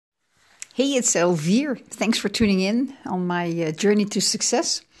Hey, it's Elvire. Thanks for tuning in on my journey to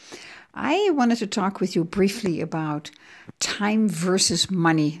success. I wanted to talk with you briefly about time versus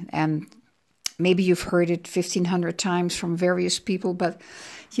money. And maybe you've heard it 1,500 times from various people, but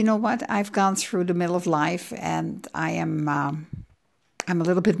you know what? I've gone through the middle of life and I'm a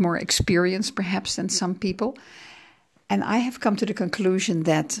little bit more experienced perhaps than some people. And I have come to the conclusion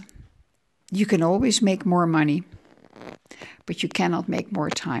that you can always make more money, but you cannot make more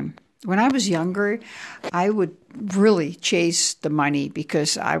time. When I was younger, I would really chase the money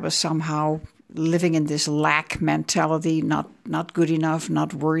because I was somehow living in this lack mentality, not good enough,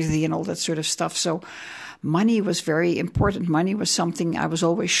 not worthy, and all that sort of stuff. So money was very important. Money was something I was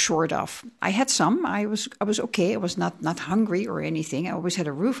always short of. I had some. I was okay. I was not hungry or anything. I always had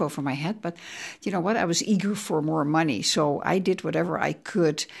a roof over my head. But you know what? I was eager for more money. So I did whatever I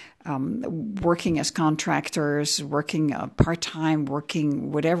could, working as contractors, working part-time,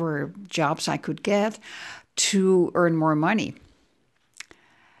 working whatever jobs I could get to earn more money.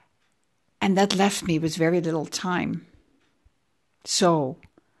 And that left me with very little time. So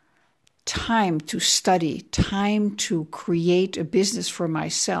time to study, time to create a business for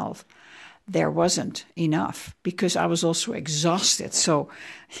myself, there wasn't enough because I was also exhausted. So,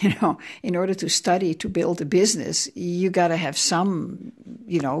 in order to study, to build a business, you got to have some,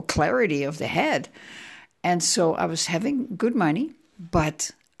 clarity of the head. And so I was having good money,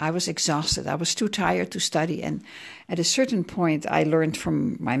 but I was exhausted. I was too tired to study. And at a certain point, I learned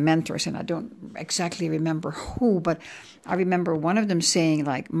from my mentors, and I don't exactly remember who, but I remember one of them saying,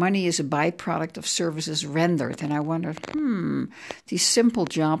 money is a byproduct of services rendered. And I wondered, these simple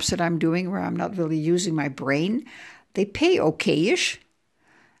jobs that I'm doing where I'm not really using my brain, they pay okay-ish.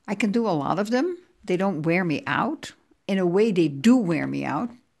 I can do a lot of them. They don't wear me out. In a way, they do wear me out,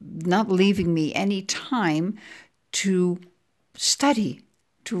 not leaving me any time to study,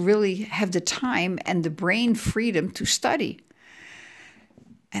 to really have the time and the brain freedom to study.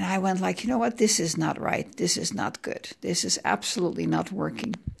 And I went you know what? This is not right. This is not good. This is absolutely not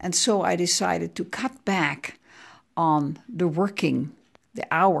working. And so I decided to cut back on the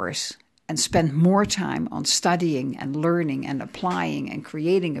hours, and spend more time on studying and learning and applying and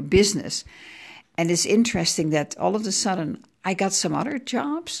creating a business. And it's interesting that all of a sudden I got some other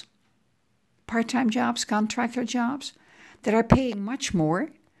jobs, part-time jobs, contractor jobs, that are paying much more,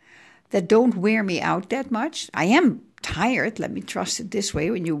 that don't wear me out that much. I am tired. Let me trust it this way.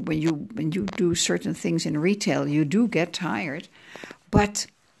 When you do certain things in retail, you do get tired, but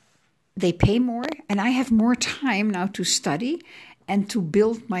they pay more, and I have more time now to study and to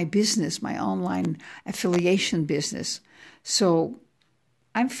build my business, my online affiliation business. So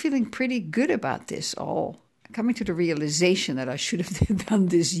I'm feeling pretty good about this all. Coming to the realization that I should have done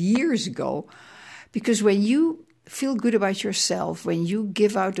this years ago, because when you feel good about yourself, when you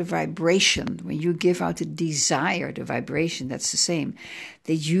give out the vibration, when you give out the desire, the vibration, that's the same,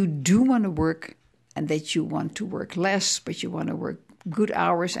 that you do want to work and that you want to work less, but you want to work good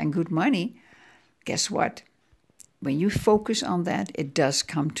hours and good money, guess what? When you focus on that, it does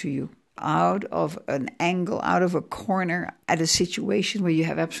come to you out of an angle, out of a corner, at a situation where you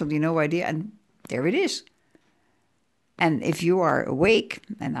have absolutely no idea, and there it is. And if you are awake,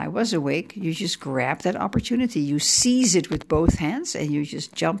 and I was awake, you just grab that opportunity. You seize it with both hands and you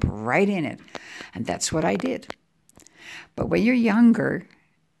just jump right in it. And that's what I did. But when you're younger,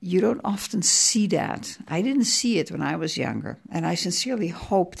 you don't often see that. I didn't see it when I was younger. And I sincerely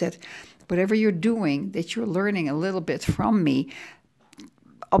hope that whatever you're doing, that you're learning a little bit from me.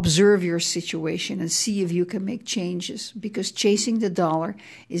 Observe your situation and see if you can make changes, because chasing the dollar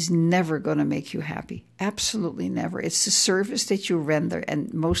is never going to make you happy. Absolutely never. It's the service that you render,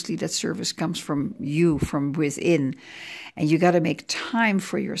 and mostly that service comes from you, from within. And you got to make time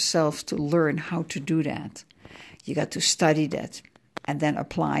for yourself to learn how to do that. You got to study that and then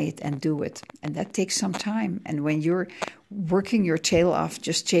apply it and do it. And that takes some time. And when you're working your tail off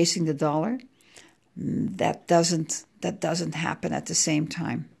just chasing the dollar, that doesn't happen at the same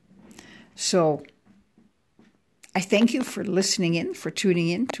time. So I thank you for listening in, for tuning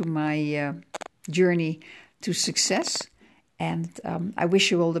in to my journey to success. And I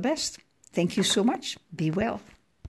wish you all the best. Thank you so much. Be well.